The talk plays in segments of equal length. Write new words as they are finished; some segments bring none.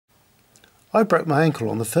I broke my ankle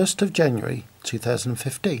on the 1st of January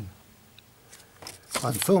 2015.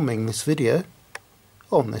 I'm filming this video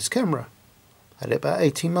on this camera. Had it about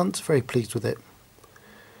 18 months, very pleased with it.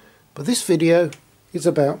 But this video is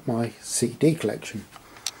about my CD collection.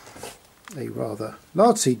 A rather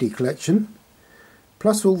large CD collection,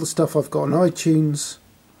 plus all the stuff I've got on iTunes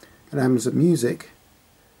and Amazon Music,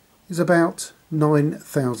 is about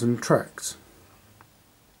 9,000 tracks.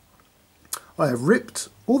 I have ripped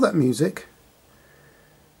all that music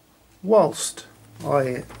whilst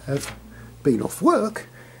I have been off work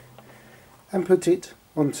and put it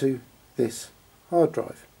onto this hard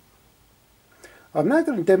drive. I'm now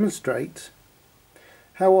going to demonstrate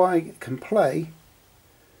how I can play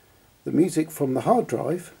the music from the hard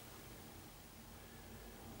drive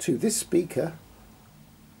to this speaker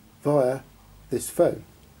via this phone.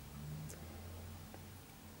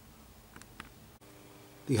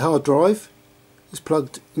 The hard drive is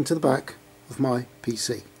plugged into the back of my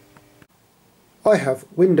PC. I have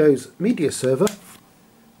Windows Media Server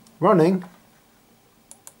running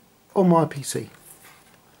on my PC.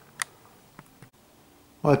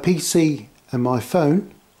 My PC and my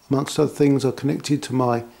phone, amongst other things, are connected to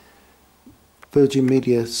my Virgin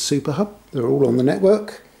Media Super Hub. They're all on the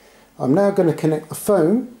network. I'm now going to connect the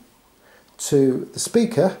phone to the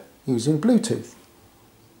speaker using Bluetooth.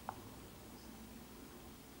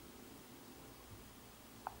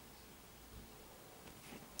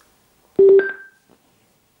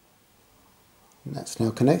 And that's now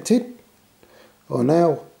connected. I'll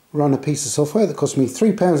now run a piece of software that cost me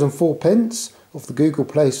 £3.04 off the Google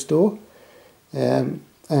Play Store.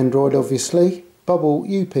 Android, obviously.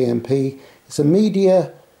 BubbleUPnp. It's a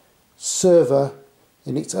media server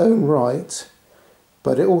in its own right,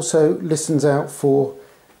 but it also listens out for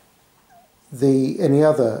any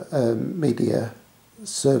other media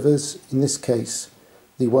servers. In this case,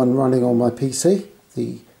 the one running on my PC,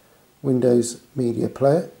 the Windows Media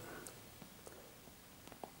Player.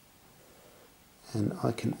 And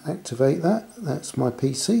I can activate that. That's my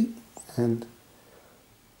PC, and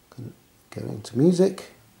can go into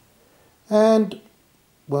music. And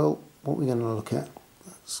well, what we're going to look at,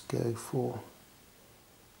 let's go for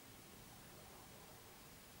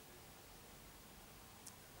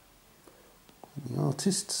the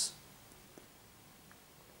artists.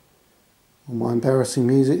 All my embarrassing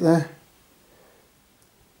music there.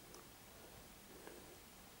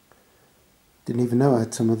 Didn't even know I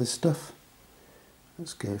had some of this stuff.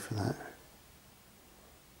 Let's go for that.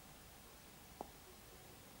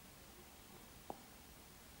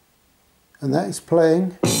 And that is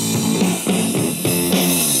playing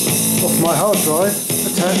off my hard drive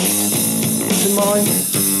attached to my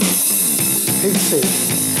PC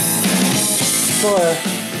via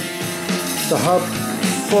the hub,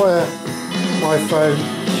 via my phone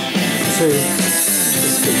to the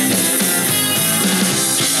speaker.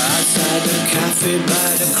 Outside the cafe by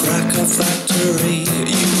the cracker factory,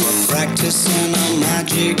 you were practicing a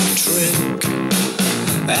magic trick,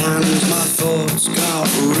 and my thoughts got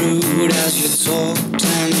rude as you talked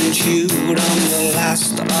and chewed on the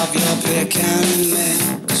last of your pick and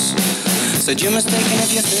mix. Said you're mistaken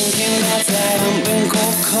if you're thinking that I haven't been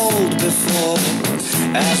caught cold before,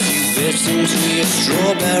 as you bit into your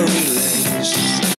strawberry lace.